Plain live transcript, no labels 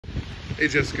Hey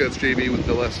Jessica, it's JB with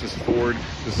Estes Ford.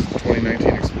 This is the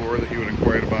 2019 Explorer that you had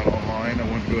inquired about online. I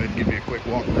wanted to go ahead and give you a quick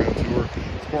walk around tour.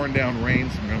 It's pouring down rain,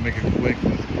 so I'm going to make it quick.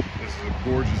 This is a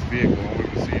gorgeous vehicle. I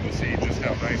wanted to see just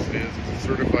how nice it is. It's a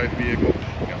certified vehicle.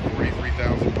 Got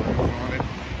 43,000 miles on it.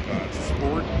 It's a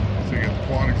sport, so you got the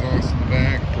quad exhaust in the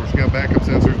back. Of course, you got backup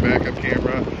sensors, backup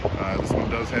camera. This one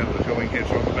does have the towing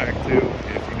hitch on the back too,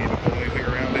 if you need to pull anything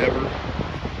around ever.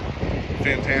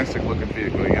 Fantastic looking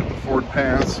vehicle. You got the Ford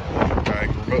Pass. You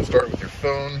can remote start with your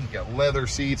phone. You got leather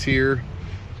seats here.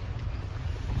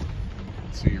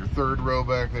 See your third row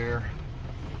back there.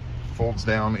 Folds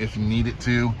down if you need it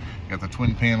to. You got the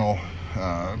twin panel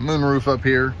moonroof up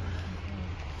here.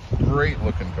 Great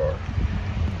looking car.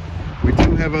 We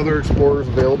do have other Explorers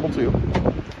available too.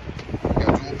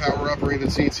 Got dual power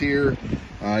operated seats here.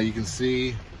 You can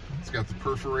see it's got the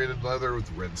perforated leather with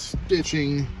the red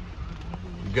stitching.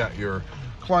 You've got your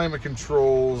climate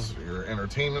controls, your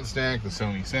entertainment stack, the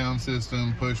Sony sound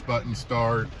system, push button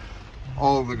start,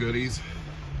 all of the goodies.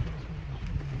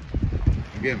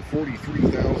 Again,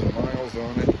 43,000 miles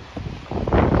on it.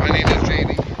 My name is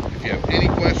JB. If you have any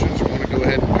questions or want to go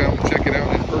ahead and come and check it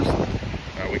out in person,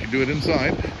 we can do it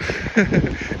inside.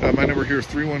 My number here is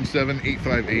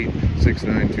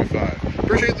 317-858-6925.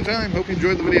 Appreciate the time. Hope you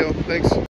enjoyed the video. Thanks.